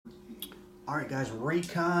Alright guys,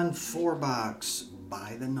 Recon 4-box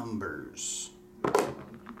by the numbers.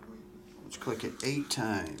 Let's click it 8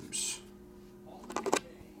 times.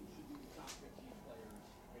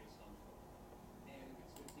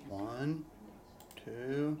 One,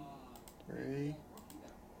 two, three.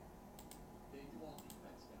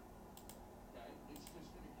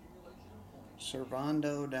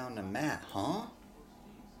 Servando down to Matt, huh?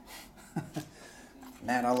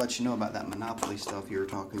 Matt, I'll let you know about that Monopoly stuff you were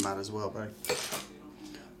talking about as well, buddy.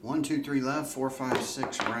 1, 2, 3 left, 4, 5,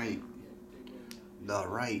 6 right. The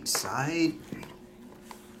right side.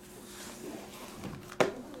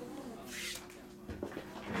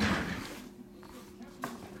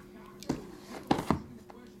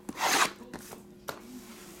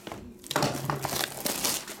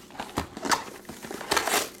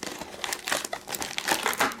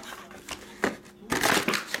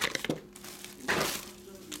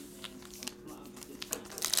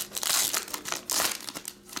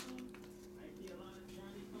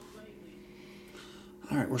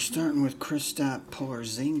 Alright, we're starting with Kristaps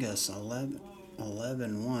Porzingis,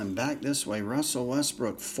 11-1. Back this way, Russell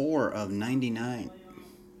Westbrook, 4 of 99.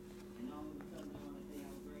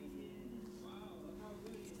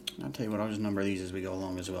 I'll tell you what, I'll just number these as we go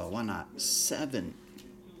along as well. Why not? 7,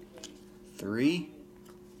 3,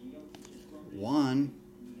 1,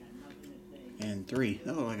 and 3.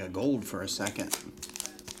 That looked like a gold for a second.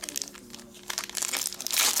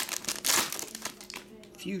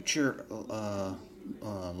 Future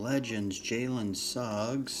Legends, Jalen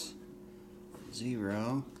Suggs,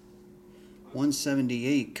 0.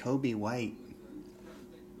 178, Kobe White.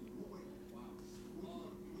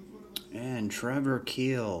 And Trevor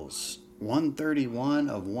Keels, 131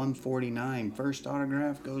 of 149. First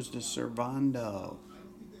autograph goes to Servando.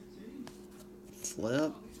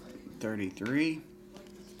 Flip, 33,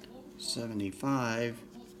 75,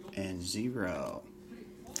 and 0.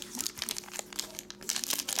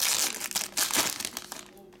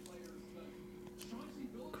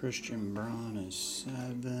 Christian Braun is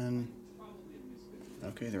 7.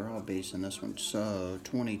 Okay, they're all based on this one. So,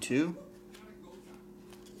 22,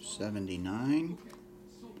 79,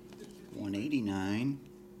 189,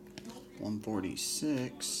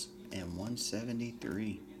 146, and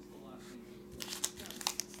 173.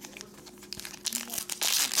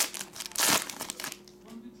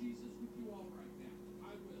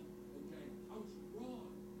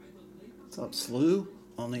 What's up, Slew?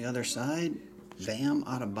 On the other side, Bam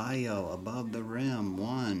Adebayo above the rim,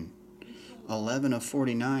 1. 11 of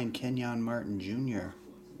 49, Kenyon Martin Jr.,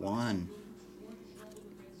 1.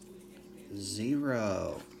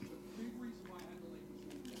 0.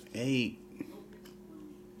 8,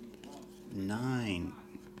 9,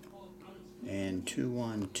 and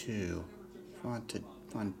 212.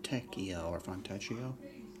 Fontecchio,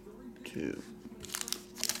 2.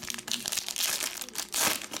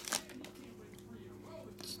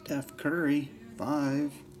 Steph Curry,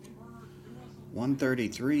 5.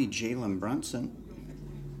 133, Jalen Brunson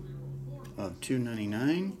of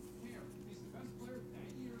 299.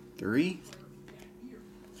 3,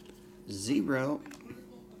 0,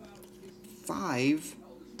 5,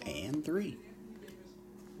 and 3.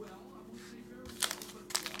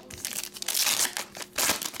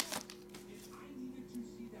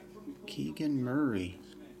 Keegan Murray.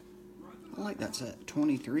 I like that set.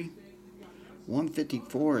 23.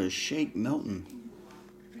 154 is Shake Milton.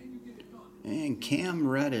 And Cam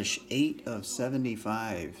Reddish, 8 of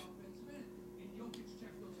 75.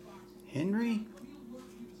 Henry,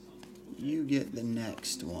 you get the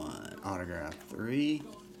next one. Autograph 3,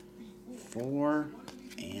 4,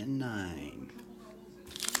 and 9.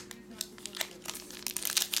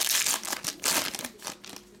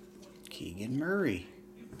 Keegan Murray,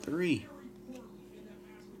 3.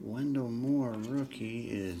 Wendell Moore, rookie,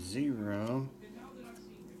 is 0.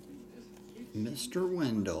 Mr.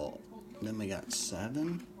 Wendell. Then we got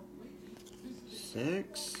 7,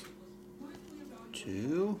 6,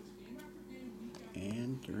 2,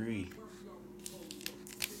 and 3.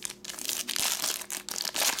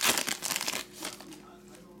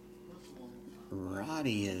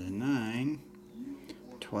 Roddy is 9.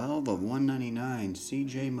 12 of 199,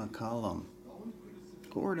 CJ McCollum.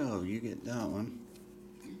 Gordo, you get that one.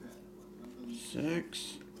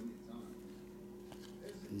 6,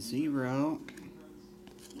 0,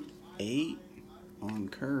 8 on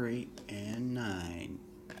Curry, and 9.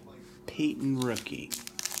 Peyton rookie.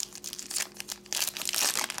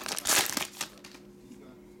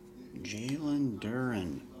 Jalen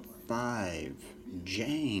Duren, 5.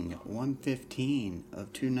 Jang, 115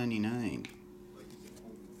 of 299.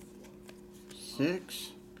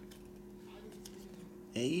 6,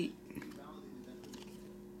 8,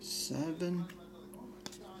 7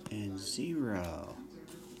 and 0.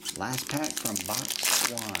 Last pack from box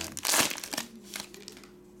 1.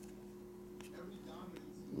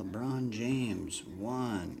 LeBron James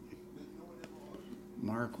 1.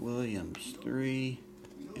 Mark Williams 3.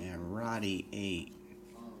 And Roddy 8.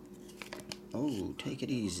 Oh, take it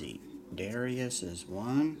easy. Darius is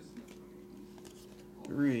 1,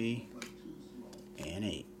 3, and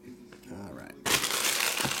 8. All right.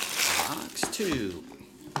 Box 2.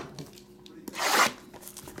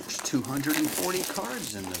 There's 240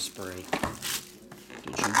 cards in this break.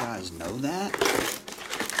 Did you guys know that?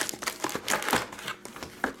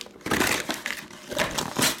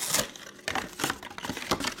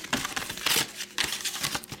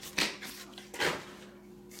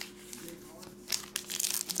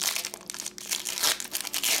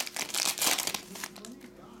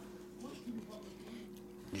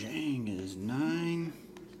 Jang is 9.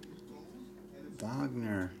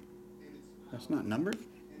 Wagner. That's not numbered?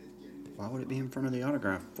 Why would it be in front of the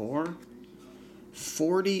autograph? 4.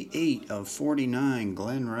 48 of 49,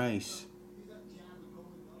 Glenn Rice.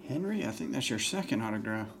 Henry, I think that's your second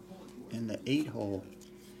autograph in the 8 hole.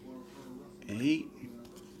 8,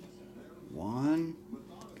 1,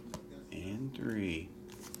 and 3.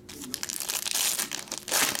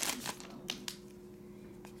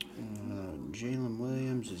 Jalen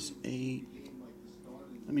Williams is 8.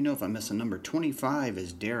 Let me know if I miss a number. 25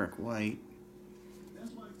 is Derek White.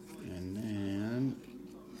 And then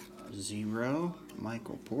 0,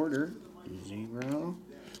 Michael Porter. 0,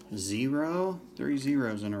 0, 3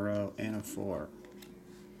 zeros in a row, and a 4.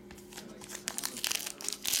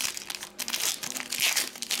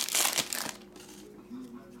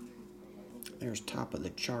 There's top of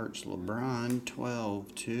the charts, LeBron,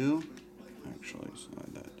 12-2. Actually,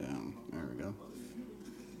 slide that down. There we go.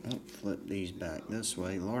 Oh, flip these back this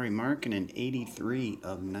way. Lauri Markkanen, 83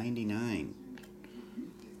 of 99.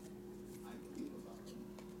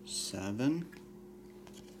 7,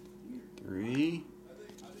 3,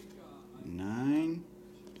 9,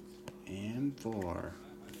 and 4.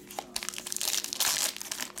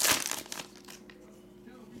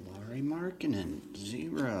 Lauri Markkanen,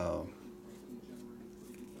 0.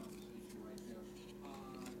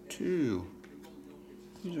 2.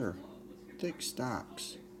 These are thick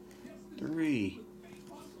stocks. 3,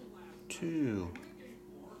 2,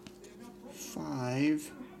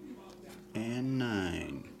 5, and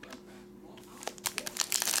 9.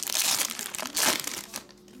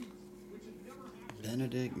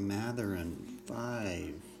 Benedict Mathurin,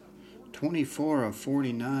 5. 24 of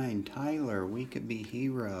 49, Tyler, We Could Be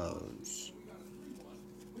Heroes.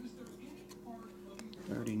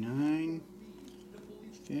 39,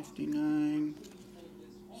 59,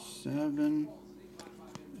 7,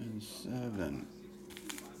 and 7.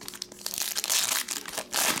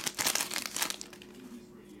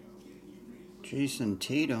 Jason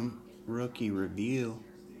Tatum, rookie review.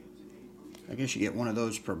 I guess you get one of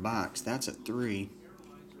those per box. That's a 3.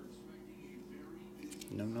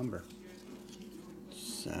 No number.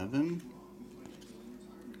 7,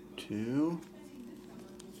 2,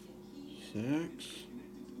 6,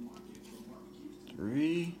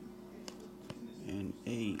 3, and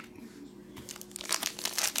 8.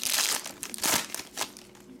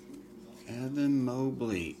 Evan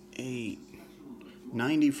Mobley, 8.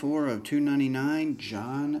 94 of 299,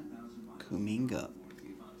 John Kuminga.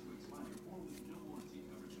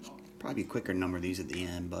 Probably quicker number these at the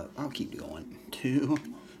end, but I'll keep going. 2,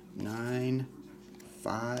 9,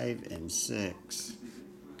 5, and 6.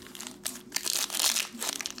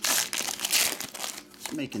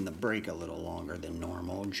 Making the break a little longer than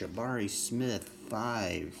normal. Jabari Smith,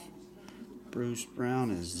 5. Bruce Brown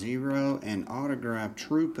is 0. And autograph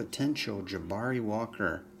True Potential, Jabari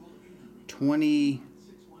Walker. 20.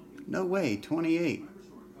 No way, 28.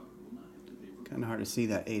 Kind of hard to see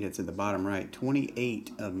that 8. It's at the bottom right.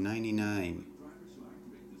 28 of 99.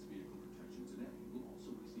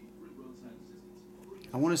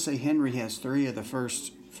 I want to say Henry has 3 of the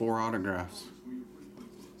first 4 autographs.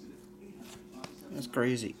 That's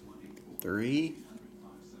crazy. 3,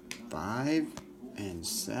 5, and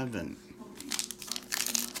 7.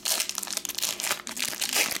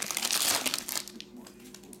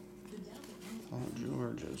 Paul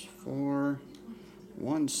George is 4.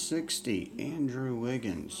 160, Andrew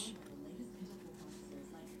Wiggins.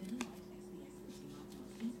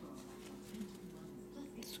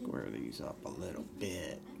 Square these up a little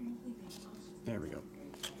bit. There we go.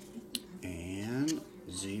 And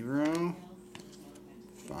 0,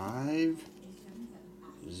 5,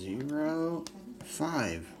 0,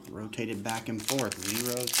 5. Rotated back and forth.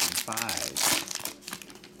 0s and 5s.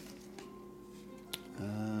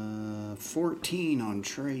 14 on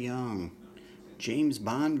Trey Young. James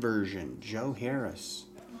Bond version, Joe Harris.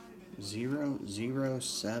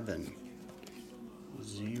 007.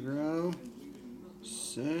 0,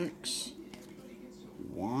 6,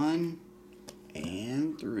 1,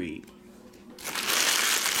 and 3.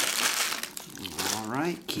 All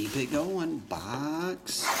right, keep it going.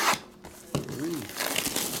 Box 3.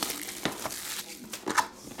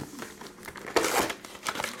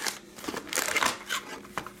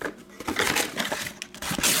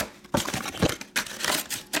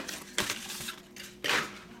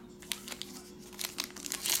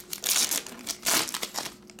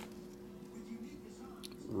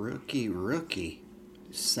 Rookie.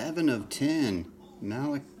 7 of 10.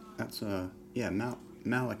 Malachi. That's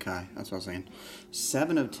Malachi. That's what I was saying.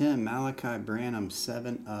 7 of 10. Malachi Branham.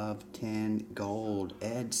 7 of 10. Gold.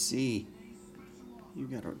 Ed C.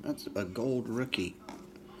 That's a gold rookie.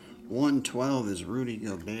 112 is Rudy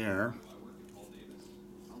Gobert.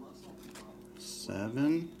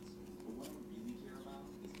 7,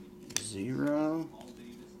 0,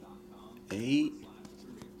 8,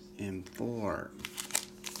 and 4.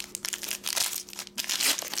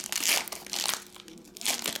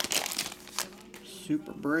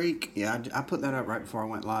 Super break. Yeah, I put that up right before I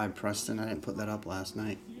went live, Preston. I didn't put that up last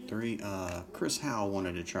night. 3. Chris Howell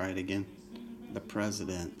wanted to try it again. The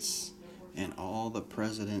Presidents and all the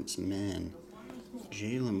President's men.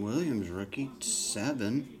 Jalen Williams rookie.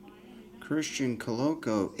 7. Christian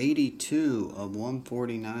Coloco. 82 of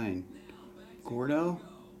 149. Gordo.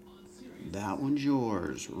 That one's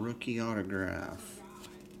yours. Rookie autograph.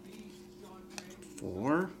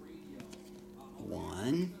 4,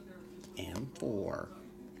 1, and 4.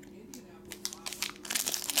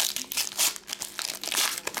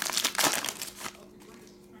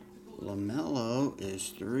 LaMelo is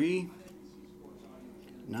 3.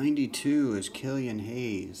 92 is Killian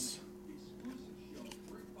Hayes.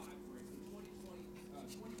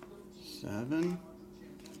 7,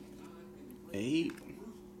 8,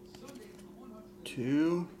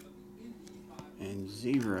 2, and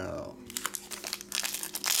 0.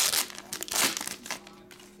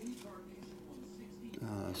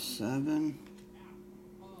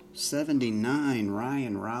 79,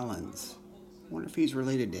 Ryan Rollins. Wonder if he's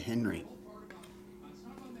related to Henry.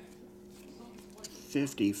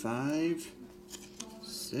 55,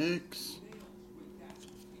 6,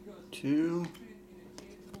 2,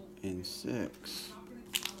 and 6.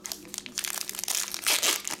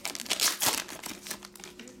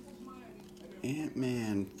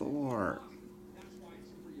 Ant-Man 4.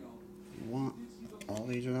 1. All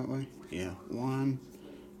these are that way? Yeah. 1.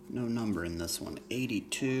 No number in this one.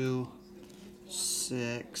 82,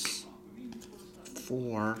 6,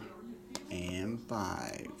 4, and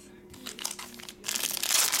 5.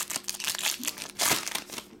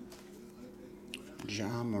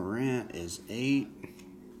 John Morant is 8.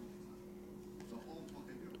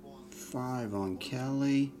 5 on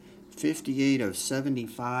Kelly. 58 of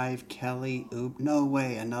 75. Kelly. Oop. No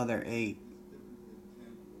way. Another 8.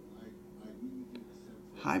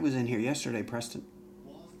 Hy was in here yesterday, Preston.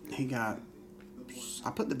 He got...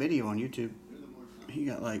 I put the video on YouTube. He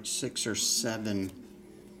got like 6 or 7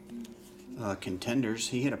 contenders.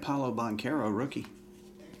 He hit a Paolo Banchero rookie.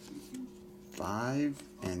 5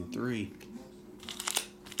 and 3.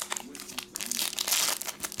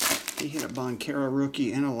 He hit a Banchero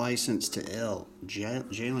rookie and a license to L.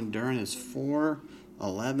 Jalen Duren is 4.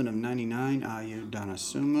 11 of 99. Ayu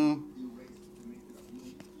Donosumu.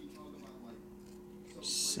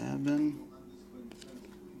 7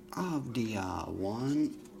 of Dia.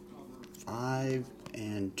 1, 5,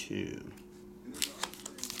 and 2.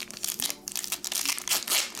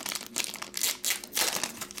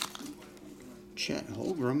 Chet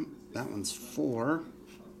Holmgren. That one's 4.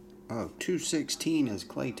 Oh, 216 is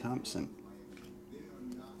Klay Thompson.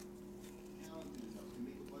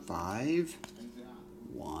 5,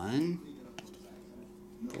 1,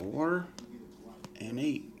 4, and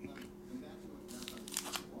 8.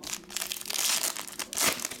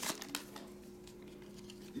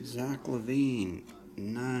 Zach LaVine,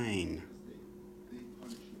 9.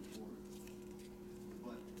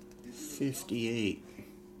 58.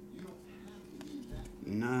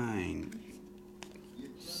 9.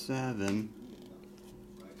 7,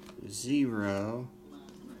 0,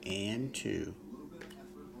 and 2.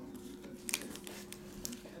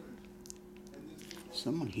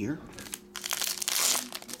 Someone here?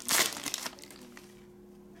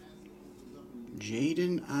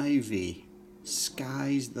 Jaden Ivey,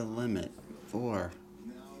 Sky's the Limit. 4.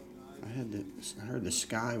 I heard the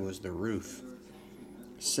sky was the roof.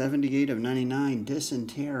 78 of 99,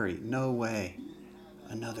 Dysentery. No way.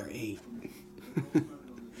 Another 8.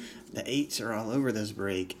 The 8s are all over this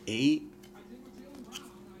break. 8,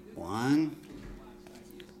 1,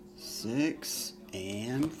 6,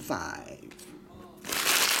 and 5.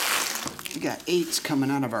 We got 8s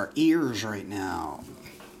coming out of our ears right now.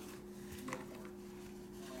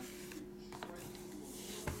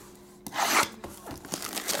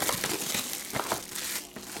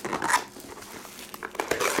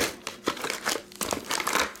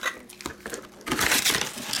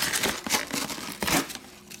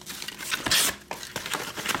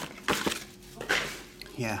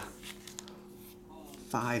 Yeah.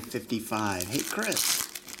 555. Hey, Chris.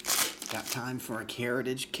 Got time for a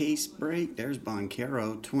Heritage case break? There's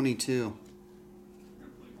Boncaro, 22.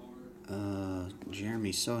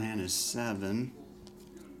 Jeremy Sohan is 7.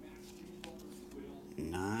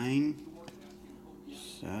 9.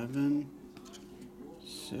 7.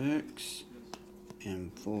 6.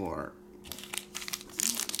 And 4.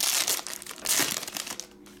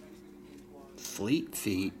 Fleet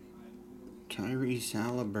Feet. Tyrese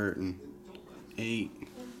Halliburton, 8.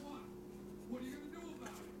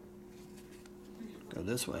 Go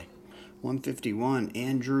this way. 151,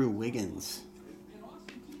 Andrew Wiggins.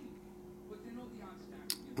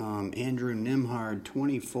 Andrew Nimhard,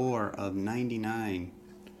 24 of 99.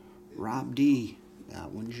 Rob D,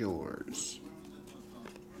 that one's yours.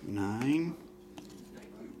 9,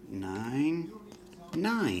 9,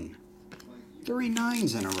 9. 3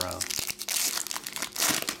 9s in a row.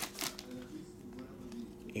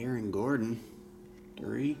 Aaron Gordon,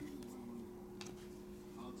 3.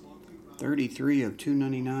 33 of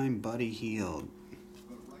 299, Buddy Hield.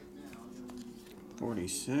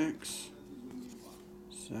 46,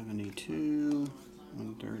 72,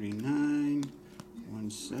 139,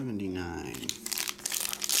 179.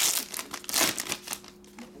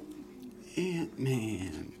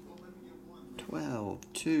 Ant-Man,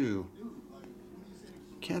 12, 2.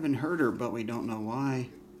 Kevin Herter, but we don't know why.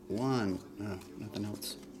 1, nothing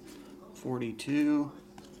else. 42,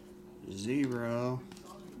 0,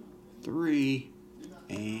 3,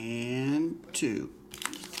 and 2.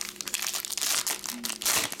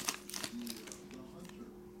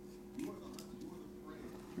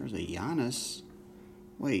 There's a Giannis.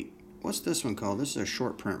 Wait, what's this one called? This is a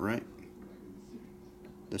short print, right?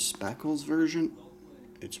 The Speckles version?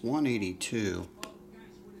 It's 182.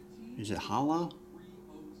 Is it hollow?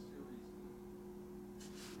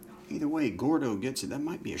 Either way, Gordo gets it. That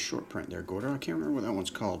might be a short print there, Gordo. I can't remember what that one's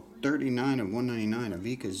called. 39 of 199,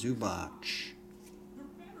 Avika Zubac.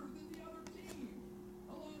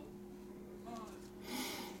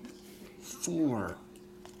 Four,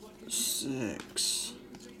 6,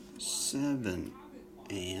 7,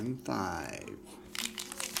 and 5.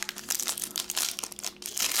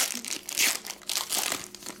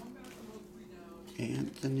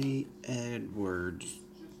 Anthony Edwards.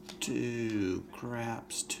 2,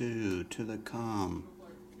 Craps 2, to the com.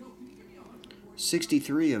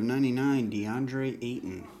 63 of 99, DeAndre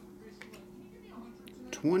Ayton.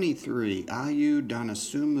 23, Ayu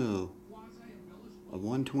Donasumu of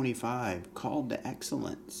 125, Called to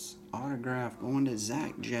Excellence. Autograph going to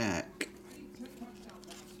Zach Jack.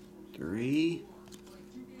 3,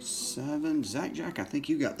 7, Zach Jack, I think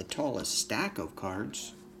you got the tallest stack of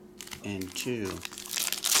cards. And 2.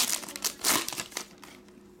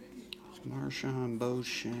 Marshawn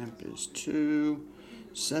Beauchamp is 2.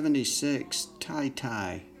 76,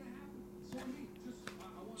 Ty.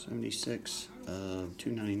 76 of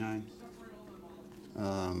 299.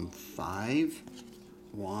 5,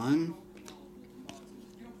 1,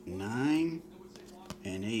 9,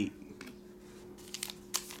 and 8.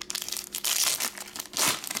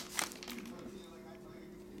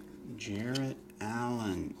 Jarrett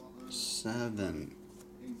Allen, 7.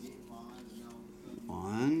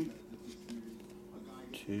 1,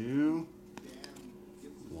 2,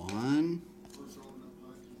 1,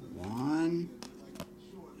 1,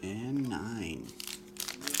 and 9.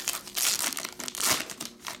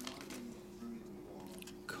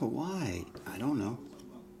 Kawhi, I don't know.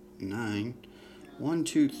 9. 1,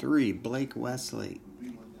 2, 3, Blake Wesley.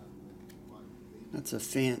 That's a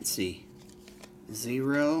fancy.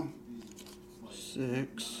 0,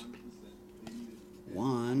 6,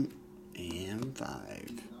 1, and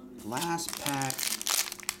 5. Last pack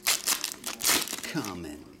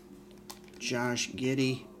coming. Josh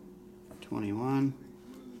Giddey, 21.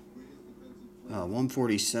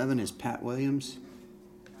 147 is Pat Williams.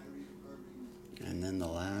 And then the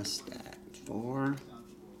last stack. 4,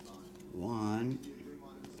 1,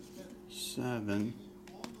 7,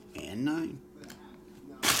 and 9.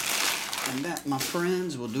 And that, my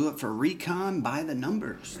friends, will do it for Recon by the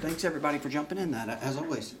numbers. Thanks, everybody, for jumping in that, as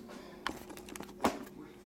always.